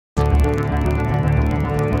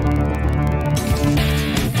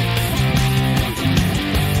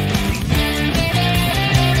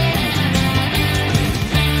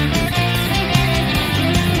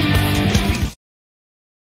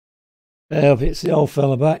If it's the old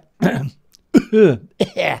fella back.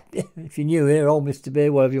 If you're new here, old Mr.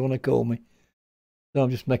 Beer, whatever you want to call me. So I'm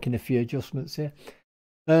just making a few adjustments here.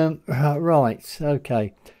 Right,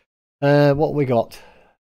 okay. What we got?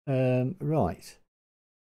 Right.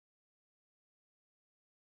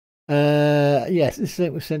 Yes, this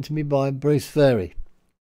link was sent to me by Bruce Veary.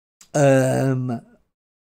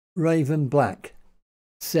 Raven Black,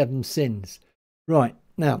 7 Sins. Right,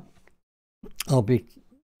 now,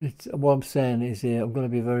 what I'm saying is here, I'm going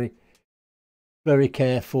to be very, very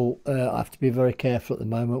careful. I have to be very careful at the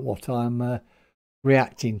moment what I'm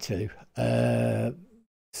reacting to.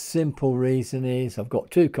 Simple reason is I've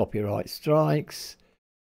got 2 copyright strikes,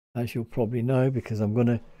 as you'll probably know, because I'm going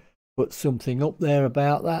to put something up there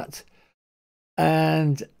about that.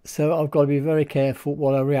 And so I've got to be very careful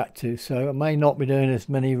what I react to. So I may not be doing as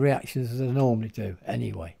many reactions as I normally do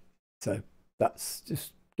anyway. So that's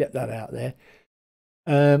just get that out there.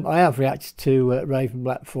 I have reacted to Raven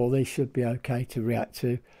Black before. They should be okay to react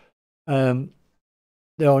to. They're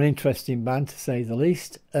an interesting band, to say the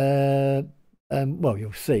least. Well,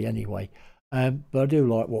 you'll see anyway. But I do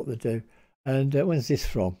like what they do. And when's this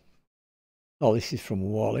from? Oh, this is from a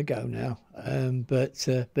while ago now. But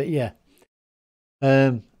yeah.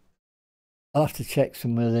 I'll have to check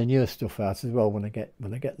some of the newer stuff out as well when I get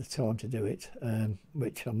the time to do it.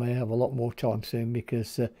 Which I may have a lot more time soon,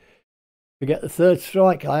 because if we get the 3rd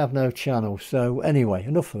strike, I have no channel. So anyway,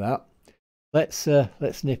 enough of that.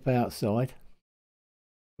 Let's nip outside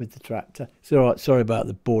with the tractor. It's all right. Sorry about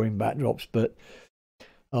the boring backdrops, but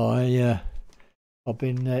I've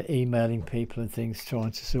been emailing people and things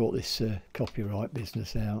trying to sort this copyright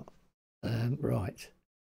business out. Right.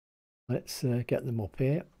 Let's get them up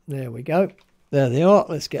here. There we go. There they are.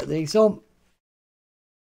 Let's get these on.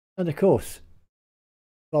 And of course,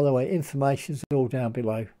 by the way, information's all down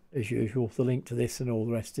below as usual. The link to this and all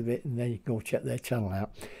the rest of it, and then you can go check their channel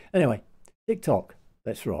out. Anyway, TikTok.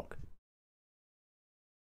 Let's rock.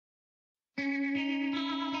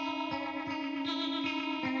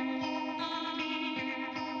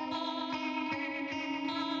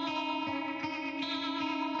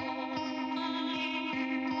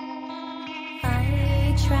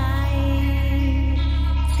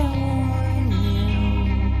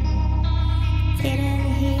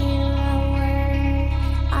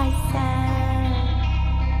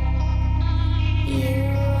 You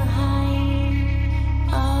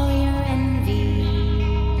hide all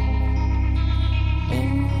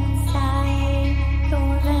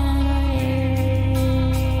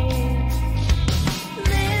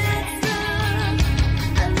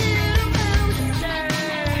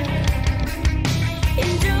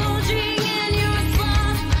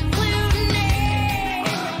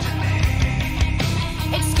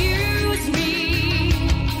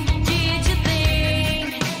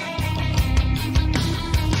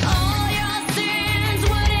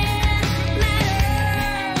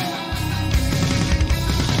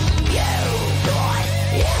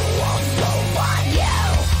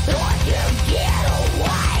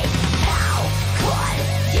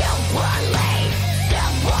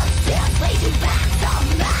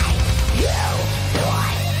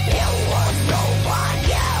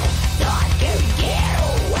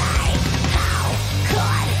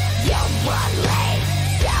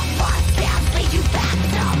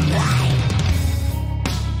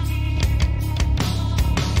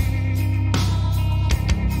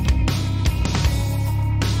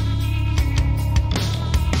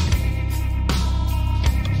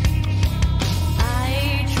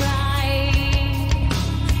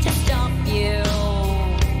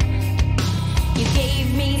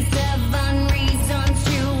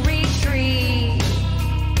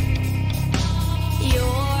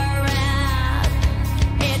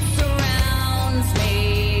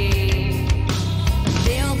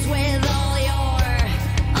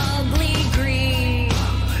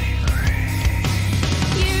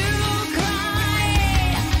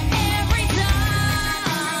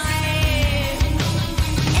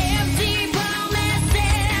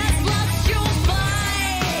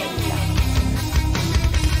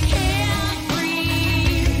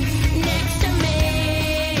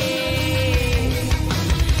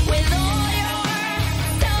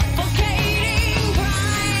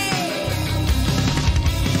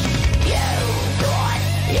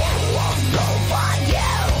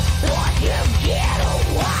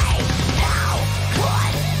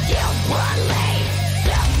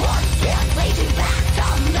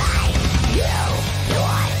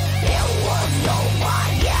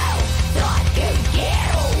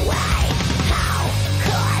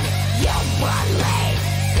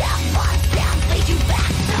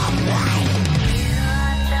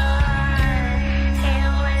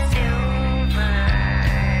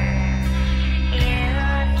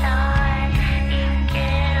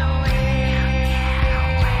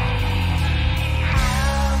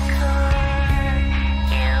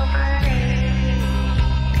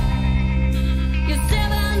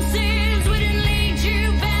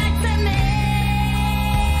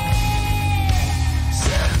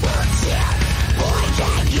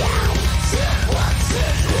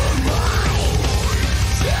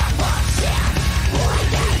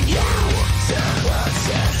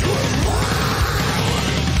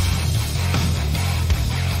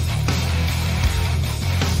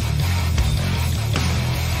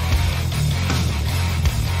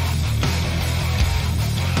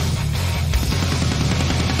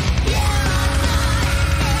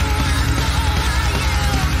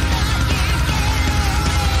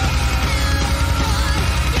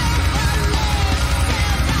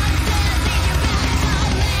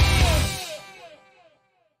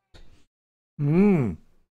Mmm.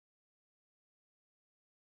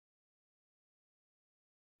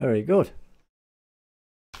 Very good.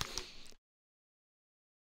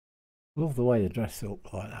 Love the way they dress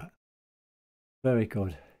up like that. Very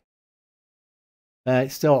good.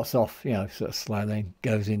 It starts off, you know, sort of slow, then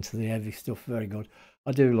goes into the heavy stuff. Very good.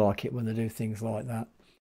 I do like it when they do things like that.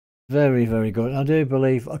 Very, very good. I do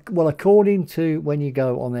believe, well, according to when you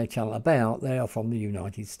go on their channel about, they are from the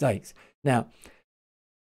United States. Now,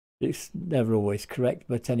 it's never always correct,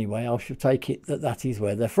 but anyway, I shall take it that that is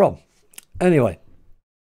where they're from. Anyway,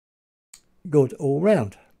 good all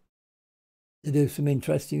round. They do some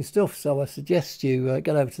interesting stuff, so I suggest you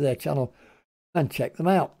get over to their channel and check them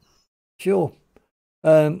out. Sure.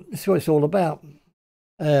 That's what it's all about.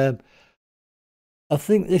 I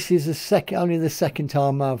think this is only the second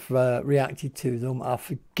time I've reacted to them. I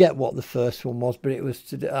forget what the first one was, but it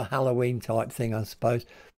was a Halloween type thing, I suppose.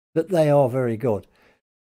 But they are very good.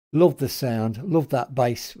 Love the sound. Love that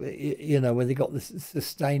bass. You know, where they got the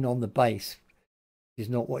sustain on the bass is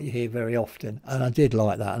not what you hear very often. And I did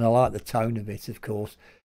like that. And I like the tone of it, of course.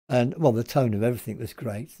 And, well, the tone of everything was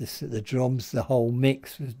great. The drums, the whole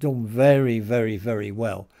mix was done very, very, very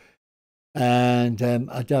well. And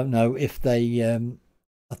I don't know if they,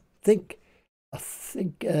 I think,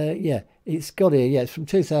 yeah, it's got here. Yeah, it's from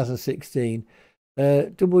 2016.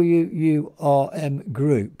 WURM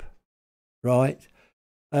Group, right?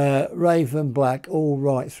 Raven Black, all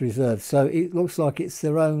rights reserved. So it looks like it's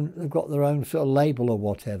their own. They've got their own sort of label or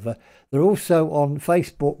whatever. They're also on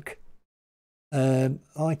Facebook,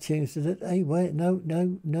 iTunes. Hey, wait, no,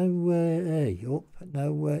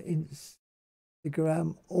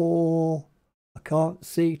 Instagram, or I can't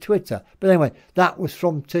see Twitter. But anyway, that was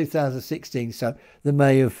from 2016, so they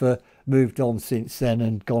may have moved on since then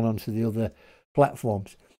and gone on to the other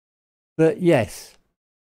platforms. But yes,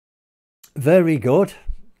 very good.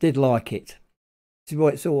 Did like it. This is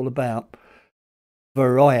what it's all about.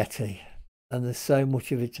 Variety. And there's so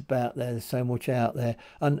much of it about there. There's so much out there.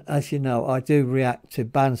 And as you know, I do react to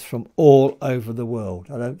bands from all over the world.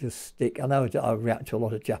 I don't just stick. I know I react to a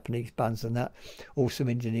lot of Japanese bands and that. Also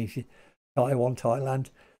Indonesia, Taiwan, Thailand,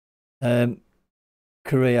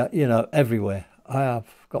 Korea, you know, everywhere. I have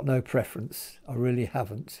got no preference. I really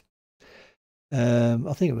haven't.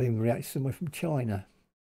 I think I've even reacted somewhere from China,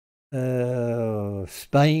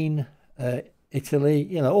 Spain, Italy,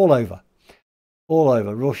 you know, all over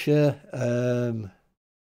Russia,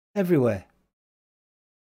 everywhere,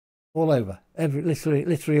 all over,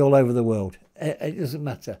 literally all over the world. It doesn't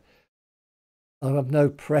matter. I have no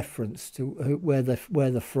preference to where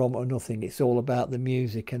they're from or nothing. It's all about the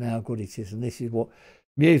music and how good it is. And this is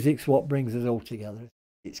music's what brings us all together.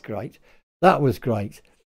 It's great. That was great.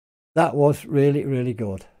 That was really, really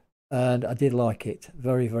good. And I did like it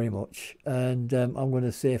very, very much. And I'm going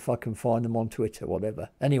to see if I can find them on Twitter, whatever.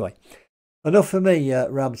 Anyway, enough for me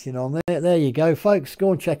rabbiting on there. There you go, folks.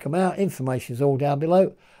 Go and check them out. Information's all down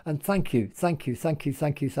below. And thank you so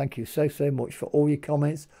much for all your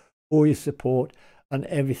comments, all your support, and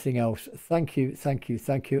everything else. Thank you.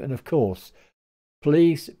 And of course,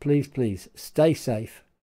 please stay safe.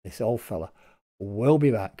 This old fella will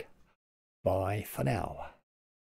be back. Bye for now.